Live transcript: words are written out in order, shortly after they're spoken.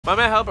My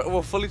man Helper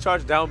will fully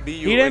charge down B.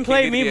 He didn't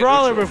play me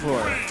Brawler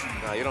before.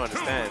 Nah, you don't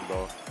understand,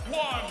 bro.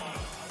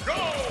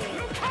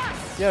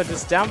 Yo,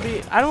 just down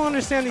B. I don't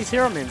understand these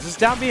hero names. Just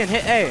down B and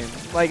hit A.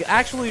 Like,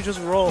 actually just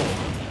roll.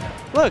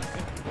 Look.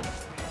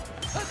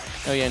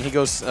 Oh yeah, and he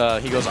goes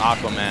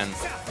Aquaman.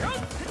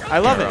 I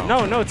love it.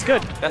 No, it's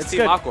good. That's it's Team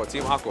good. Aqua.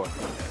 Team Aqua.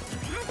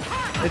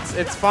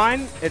 It's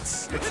fine.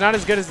 It's not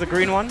as good as the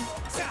green one.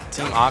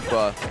 Team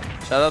Aqua.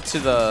 Shout out to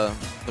the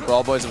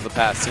Brawl Boys of the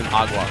past. Team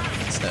Agua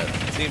instead.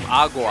 Team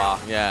Agua.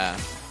 Yeah.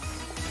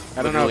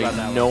 I don't know about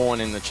that. No one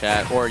in the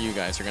chat or you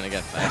guys are gonna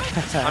get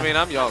that. I mean,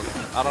 I'm young.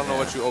 I don't know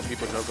what you old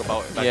people joke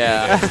about.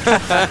 Yeah.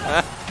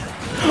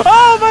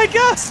 Oh my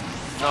gosh!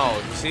 No,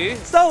 you see?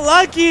 So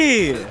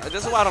lucky!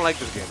 This is why I don't like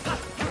this game.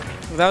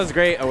 That was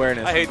great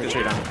awareness. I hate this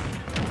game.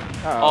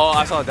 Oh,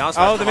 I saw a down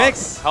smash. Oh, the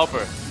mix.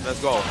 Helper.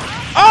 Let's go.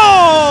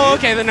 Oh,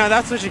 okay. Then no,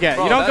 that's what you get.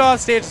 Bro, you don't go off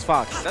stage as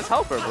Fox. That's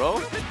Helper,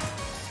 bro.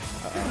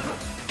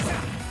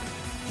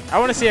 I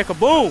want to see a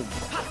kaboom,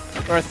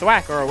 or a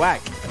thwack, or a whack.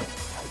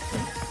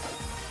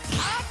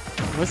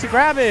 What's he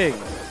grabbing?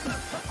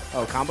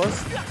 Oh, combos.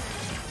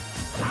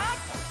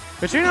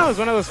 Patrino is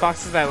one of those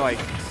Foxes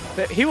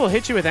that he will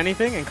hit you with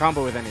anything and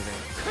combo with anything.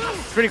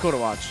 It's pretty cool to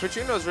watch.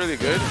 Patrino is really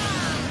good.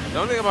 The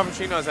only thing about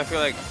Patrino is I feel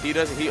like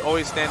he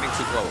always standing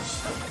too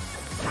close.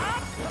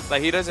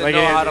 Like he doesn't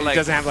know how to He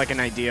doesn't have like an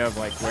idea of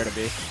like where to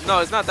be. No,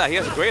 it's not that. He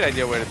has a great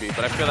idea where to be,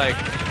 but I feel like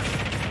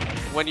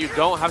when you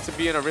don't have to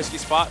be in a risky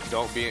spot,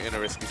 don't be in a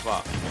risky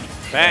spot.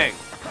 Bang.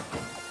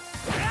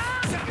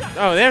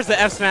 Oh, there's the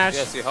F smash.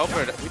 Yeah, see,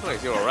 Helper, he played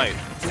 0 right.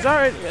 He's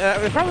already.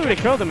 It probably would have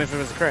killed him if it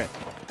was a crit.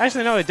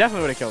 Actually, no, it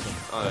definitely would have killed him.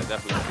 Oh, yeah,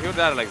 definitely. He would have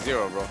died at like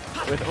 0, bro.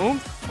 With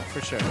oomph,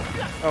 for sure.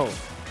 Oh.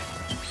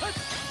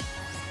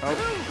 Oh,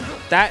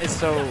 that is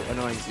so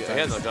annoying. Yeah, he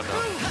has no jump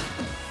down.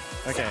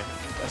 Okay.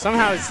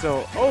 Somehow it's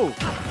still. Oh!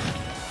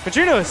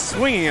 Patrino is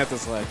swinging at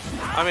this ledge.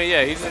 I mean,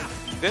 yeah,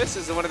 this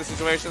is one of the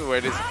situations where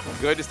it is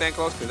good to stand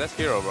close because that's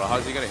Hero, bro.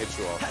 How's he going to hit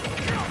you off?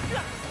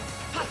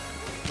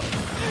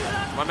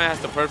 My man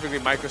has to perfectly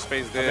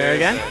microspace this. There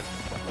again?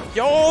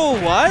 Yo,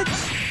 what?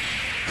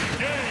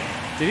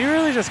 Did he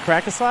really just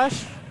crack a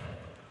slash?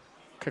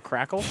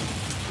 Crackle?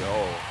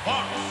 Yo.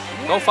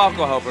 Go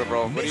Falco, Helper,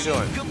 bro. What are you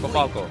doing? Go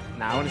Falco.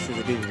 Nah, I want to see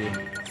the D-to-D.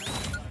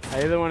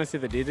 I either want to see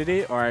the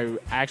D-to-D or I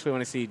actually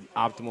want to see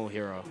optimal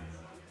hero,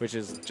 which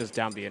is just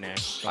down B and A.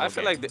 I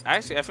feel like I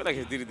feel like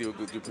his D-to-D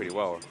would do pretty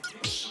well.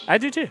 I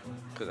do too.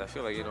 Because I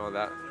feel like, you know,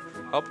 that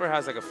Helper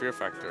has like a fear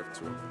factor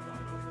too.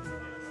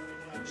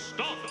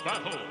 Stop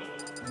battle.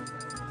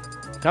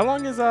 How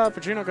long is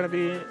Patrino going to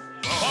be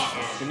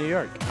in New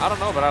York? I don't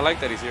know, but I like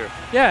that he's here.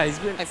 Yeah, he's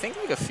been. I think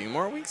like a few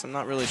more weeks. I'm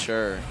not really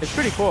sure. It's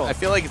pretty cool. I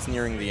feel like it's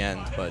nearing the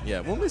end, but yeah,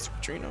 we'll miss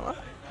Patrino.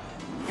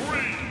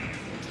 3,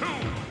 2,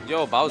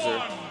 Yo,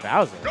 Bowser.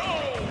 Bowser.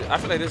 I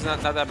feel like this is not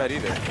that bad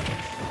either. Yeah.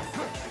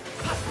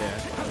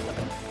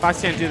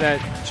 Fox can't do that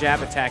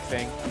jab attack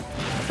thing,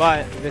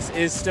 but this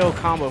is still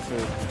combo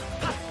food.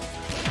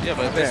 Yeah,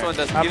 but this one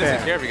doesn't. He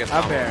doesn't care if he gets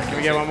Up combo. there. Can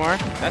we get one more?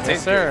 That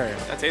tastes good.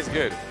 That tastes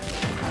good.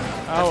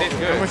 Oh, tastes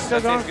good. and we're still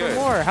That going tastes for good.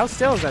 more. How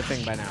stale is that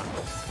thing by now?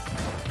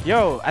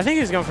 Yo, I think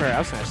he's going for an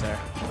up smash there.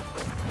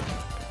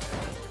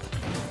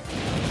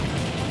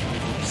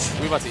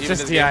 We about to even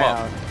Just this DI game out.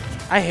 up.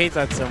 I hate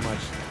that so much.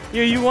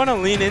 You want to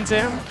lean into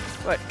him,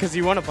 because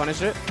you want to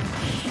punish it,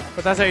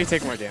 but that's how you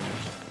take more damage.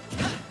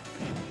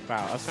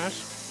 Wow, up smash?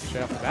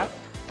 Straight off the bat?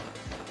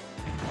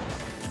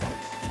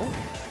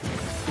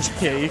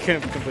 Yeah, you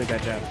couldn't complete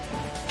that jab.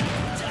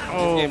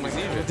 Oh, game my was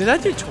God. even. Did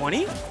that do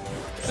 20?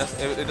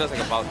 It does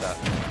like about that.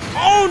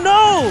 Oh,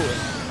 no!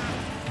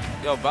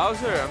 Yo,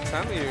 Bowser, I'm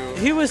telling you.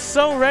 He was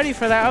so ready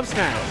for that up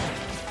smash.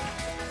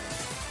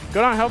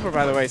 Good on Helper,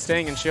 by the way,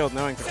 staying in shield,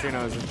 knowing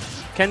Patrino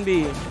can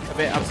be a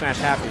bit up smash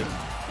happy.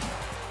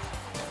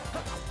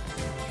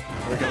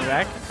 We're going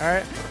back. All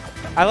right.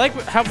 I like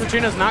how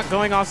Patrino's not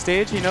going off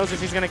stage. He knows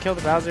if he's going to kill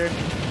the Bowser,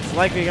 it's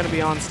likely going to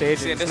be on stage.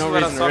 See, and this there's no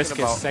is what reason to I'm risk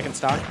talking his about. second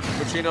stock.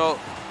 Patrino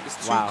is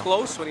too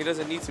close when he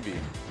doesn't need to be.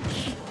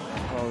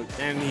 Oh,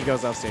 and he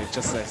goes off stage,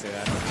 just as I say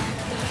that.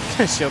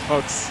 Shield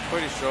pokes.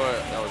 Pretty sure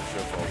that was a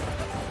shield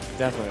poke.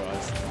 Definitely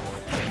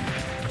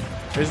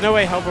was. There's no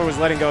way Helper was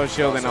letting go of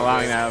shield and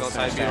allowing that up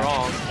smash.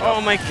 Wrong. Oh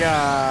my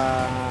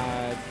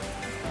god.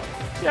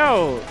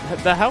 Yo,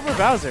 the Helper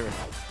Bowser.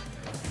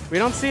 We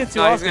don't see it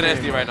too often. He's going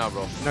to SD right now,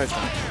 bro. No, it's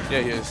not.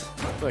 Yeah, he is.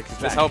 Look, he's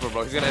This back. Helper,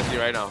 bro. He's going to SD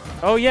right now.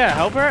 Oh, yeah,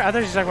 Helper? I thought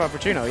you were talking about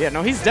Patrino. Yeah,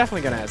 no, he's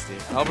definitely going to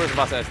SD. Helper's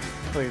about to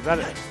SD. Look, he's about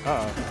to.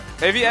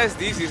 Uh-oh. If he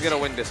SDs, he's going to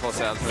win this whole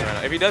set right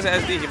now. If he doesn't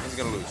SD, he's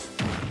going to lose.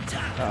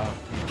 Uh-oh.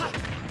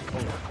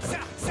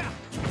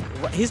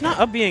 What? He's not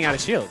up being out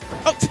of shield.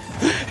 Oh!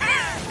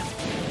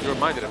 You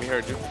reminded him. He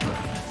heard you.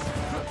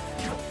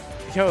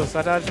 Yo, so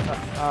I dodge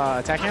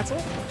attack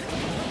cancel?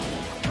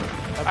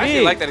 I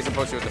actually like that he's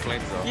approaching with the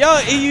flames, though. Yo,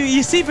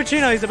 you see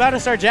Patrino, he's about to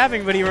start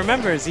jabbing, but he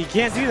remembers he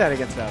can't do that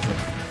against Bowser.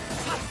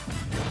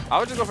 I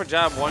would just go for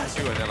jab 1,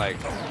 2, and then, like,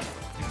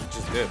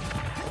 just dip.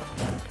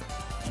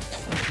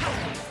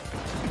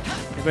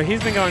 But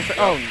he's been going for.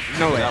 Oh,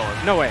 no way. That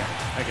one. No way.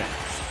 Okay.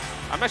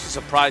 I'm actually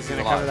surprised He's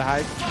he's going to cover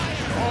alive. the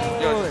hide.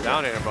 Yo, just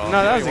down here, bro.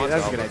 No, that You know was he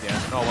a wants good to idea.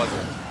 help. No, it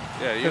wasn't.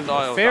 Yeah, you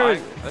thought it was Fair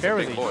dying. That's Fair a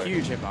was big a boy.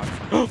 huge hitbox.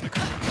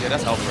 Yeah,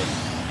 that's helper.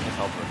 That's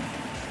helper.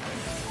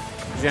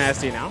 He's gonna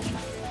SD now.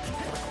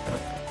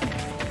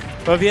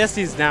 But if he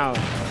SDs now, All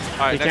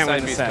right, he next can't side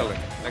win the B's set. killing.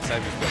 Next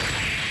side B's killing.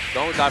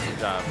 Don't die from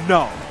jab.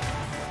 No.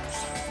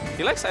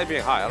 He likes side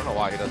being high. I don't know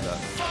why he does that.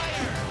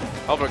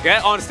 Helper,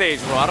 get on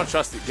stage, bro. I don't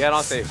trust you. Get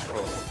on stage,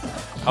 bro.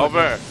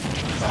 Helper.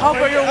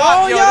 Helper, you're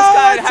what? Yo, this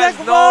guy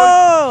has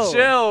no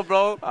chill,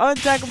 bro.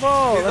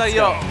 Untackable. He's like,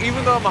 yo,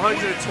 even though I'm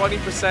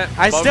 120%,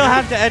 I still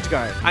have to edge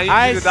guard.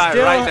 I need you to die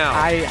right now.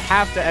 I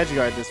have to edge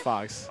guard this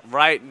Fox.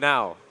 Right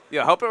now.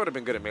 Yo, Helper would have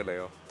been good at melee,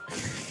 yo.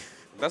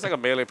 That's like a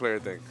melee player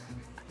thing.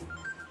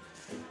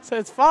 So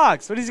it's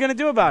Fox. What is he gonna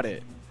do about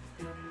it?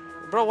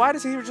 Bro, why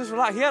does he just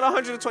relax? He had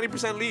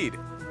 120% lead.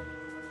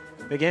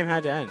 The game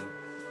had to end.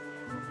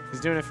 He's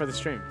doing it for the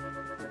stream.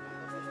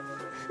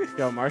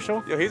 Yo,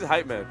 Marshall. Yo, he's a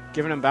hype man.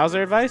 Giving him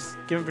Bowser advice?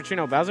 Giving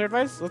Patrino Bowser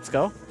advice? Let's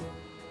go.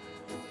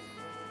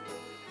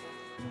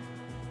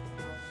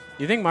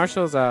 You think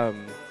Marshall's,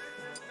 you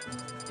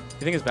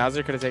think his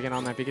Bowser could have taken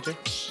on that Pikachu?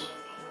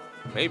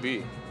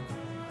 Maybe.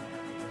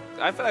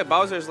 I feel like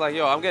Bowser's like,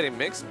 yo, I'm getting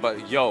mixed,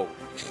 but yo.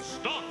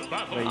 Stop the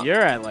battle. But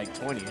you're at like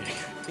 20.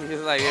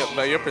 He's like, yo,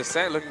 but your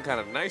percent looking kind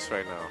of nice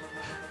right now.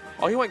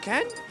 Oh, he went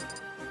Ken?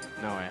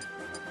 No way.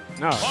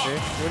 No, see?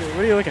 What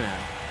are you looking at?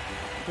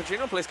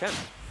 Patrino plays Ken.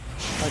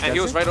 Oh, And he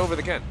was right over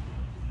the Ken.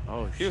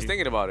 Oh, He was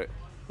thinking about it.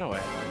 No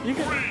way. You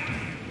could,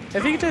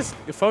 if he just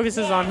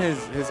focuses on his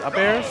up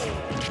airs,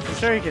 I'm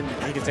sure he can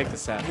take the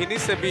set. He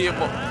needs to be a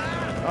more...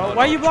 Oh,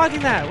 why are you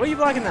blocking that? Why are you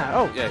blocking that?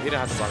 Oh. Yeah, he didn't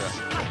have to block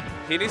that.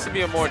 He needs to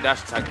be a more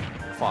dash attack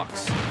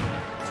Fox.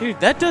 Dude,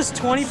 that does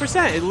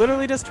 20%. It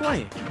literally does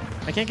 20.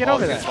 I can't get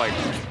over that. Spike.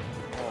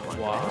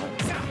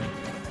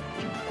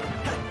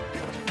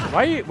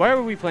 Why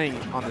are we playing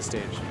on the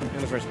stage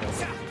in the first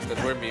place?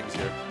 Because we're memes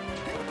here.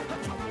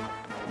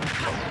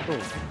 Ooh.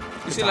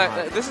 You see,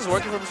 like, this is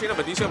working for Patrino,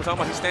 but do you see what I'm talking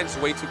about? He stands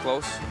way too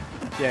close.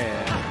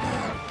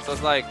 Yeah. So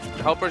it's like,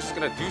 Helper's just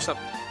going to do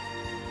something.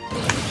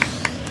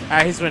 All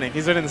right, he's winning.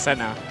 He's winning the set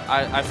now.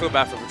 I feel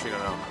bad for Patrino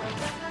now.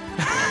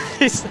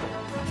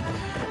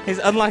 he's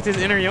unlocked his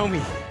inner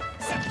Yomi.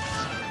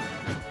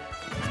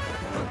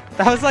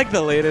 That was like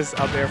the latest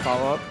up air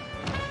follow-up.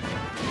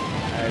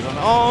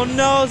 Oh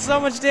no, so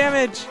much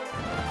damage.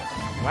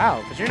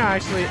 Wow, Patrino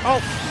actually,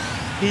 I'm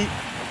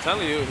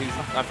telling you,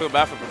 I feel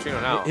bad for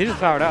Patrino now. He just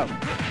powered up.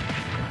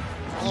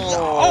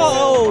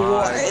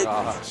 Oh my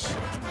gosh.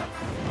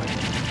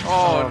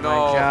 Oh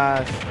no. My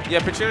gosh. Yeah,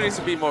 Patrino needs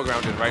to be more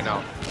grounded right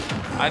now.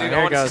 I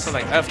want to see some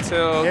like F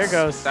tilts, Here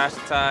goes. dash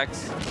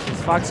attacks.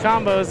 His Fox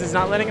combos is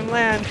not letting him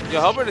land. Yo,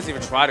 Helper doesn't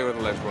even try to go to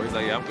the ledge, bro. He's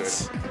like, yeah, I'm good.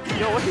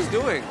 Yo, what he's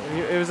doing?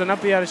 It was an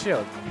up B out of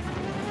shield.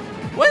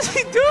 What is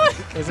he doing?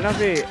 It was an up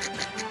B.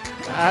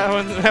 That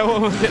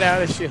one was it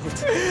out of shield.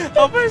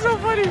 Helper is so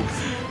funny.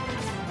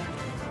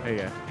 There you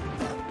go.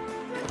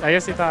 I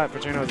guess he thought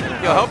Patrino was in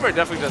it. Yo, Helper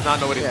definitely does not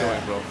know what he's doing,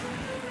 bro.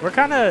 We're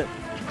kind of...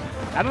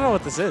 I don't know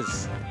what this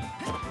is.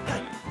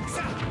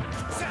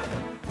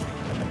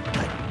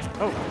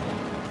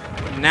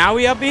 Oh. Now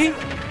we up B?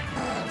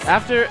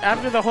 After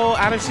the whole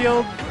out of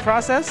shield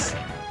process?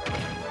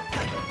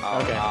 Ow,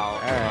 Okay. ow,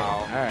 All right. ow,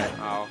 All right.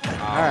 ow,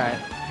 ow. All right.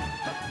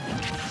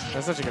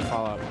 That's such a good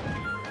follow-up.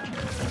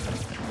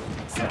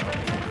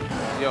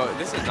 Yo,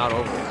 this is not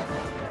over.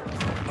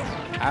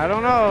 I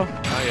don't know.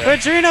 Not yet.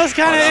 Patrino's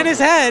kind of in his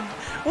head.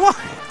 What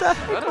the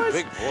heck? What a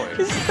big boy.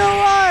 He's still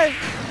alive.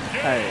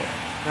 All right.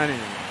 Not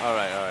even. All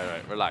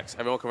right. Relax.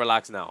 Everyone can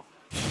relax now.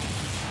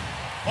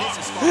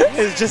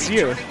 It's just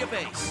you.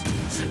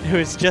 It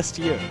was just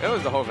you. It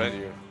was the whole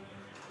venue.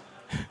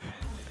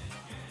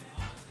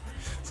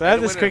 So I have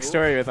And the this winner quick who?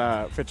 story with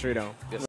Patrino. Yes.